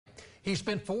He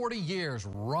spent 40 years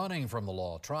running from the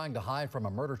law, trying to hide from a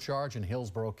murder charge in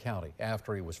Hillsborough County.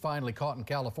 After he was finally caught in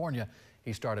California,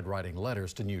 he started writing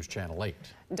letters to News Channel 8.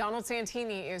 Donald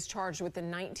Santini is charged with the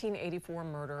 1984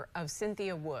 murder of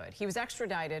Cynthia Wood. He was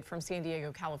extradited from San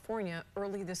Diego, California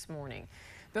early this morning.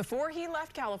 Before he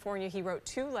left California, he wrote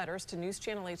 2 letters to News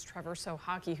Channel 8's Trevor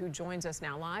Sochocki, who joins us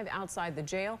now live outside the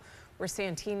jail where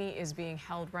Santini is being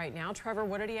held right now. Trevor,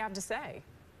 what did he have to say?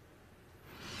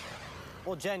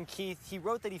 Well, Jen, Keith, he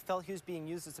wrote that he felt he was being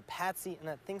used as a patsy and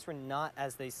that things were not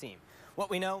as they seem.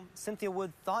 What we know, Cynthia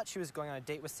Wood thought she was going on a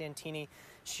date with Santini.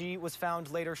 She was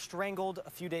found later strangled a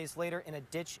few days later in a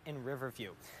ditch in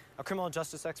Riverview. A criminal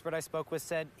justice expert I spoke with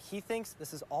said he thinks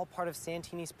this is all part of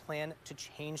Santini's plan to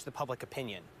change the public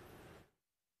opinion.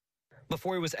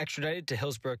 Before he was extradited to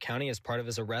Hillsborough County as part of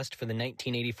his arrest for the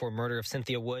 1984 murder of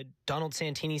Cynthia Wood, Donald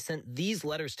Santini sent these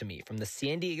letters to me from the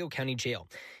San Diego County Jail.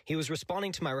 He was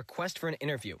responding to my request for an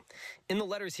interview. In the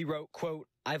letters, he wrote, quote,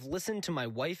 "I've listened to my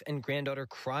wife and granddaughter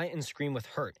cry and scream with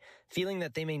hurt, feeling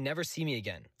that they may never see me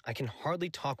again. I can hardly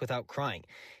talk without crying."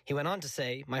 He went on to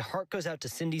say, "My heart goes out to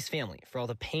Cindy's family for all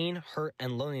the pain, hurt,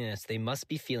 and loneliness they must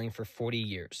be feeling for 40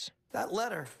 years. That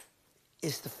letter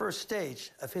is the first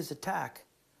stage of his attack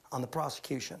on the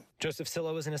prosecution. Joseph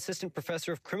Sillo is an assistant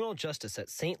professor of criminal justice at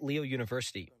St. Leo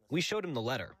University. We showed him the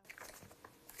letter.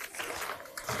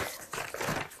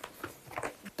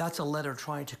 That's a letter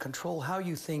trying to control how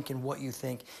you think and what you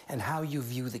think and how you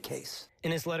view the case.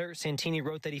 In his letter, Santini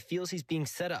wrote that he feels he's being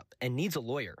set up and needs a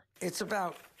lawyer. It's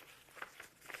about,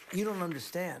 you don't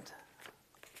understand.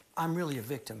 I'm really a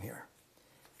victim here.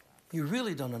 You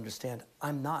really don't understand.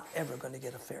 I'm not ever going to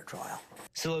get a fair trial.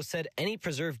 Sillo said any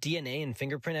preserved DNA and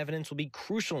fingerprint evidence will be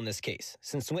crucial in this case,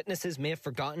 since witnesses may have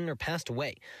forgotten or passed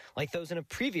away, like those in a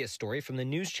previous story from the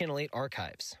News Channel 8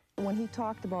 archives. When he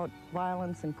talked about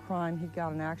violence and crime, he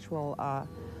got an actual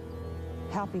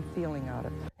happy feeling out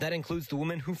of it. That includes the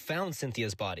woman who found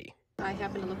Cynthia's body. I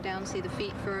happened to look down and see the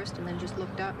feet first, and then just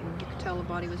looked up, and you could tell the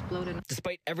body was bloated.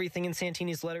 Despite everything in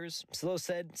Santini's letters, Sillo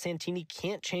said Santini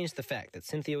can't change the fact that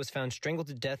Cynthia was found strangled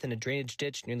to death in a drainage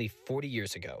ditch nearly 40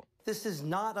 years ago. This is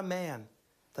not a man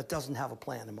that doesn't have a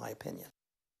plan, in my opinion.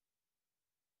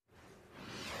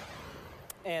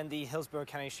 And the Hillsborough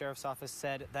County Sheriff's Office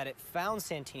said that it found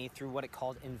Santini through what it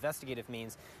called investigative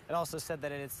means. It also said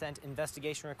that it had sent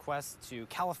investigation requests to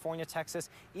California, Texas,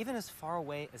 even as far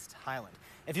away as Thailand.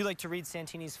 If you'd like to read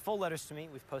Santini's full letters to me,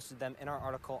 we've posted them in our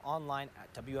article online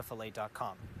at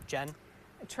WFLA.com. Jen?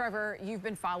 Trevor, you've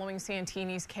been following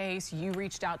Santini's case. You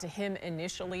reached out to him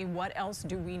initially. What else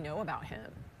do we know about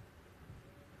him?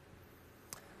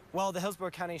 Well, the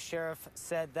Hillsborough County Sheriff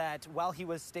said that while he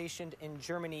was stationed in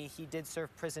Germany, he did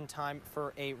serve prison time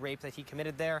for a rape that he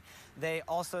committed there. They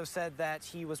also said that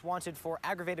he was wanted for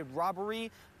aggravated robbery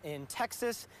in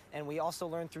Texas, and we also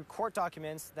learned through court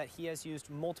documents that he has used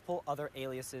multiple other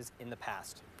aliases in the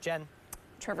past. Jen?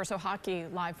 Trevor Sochocki,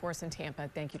 live for us in Tampa.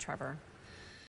 Thank you, Trevor.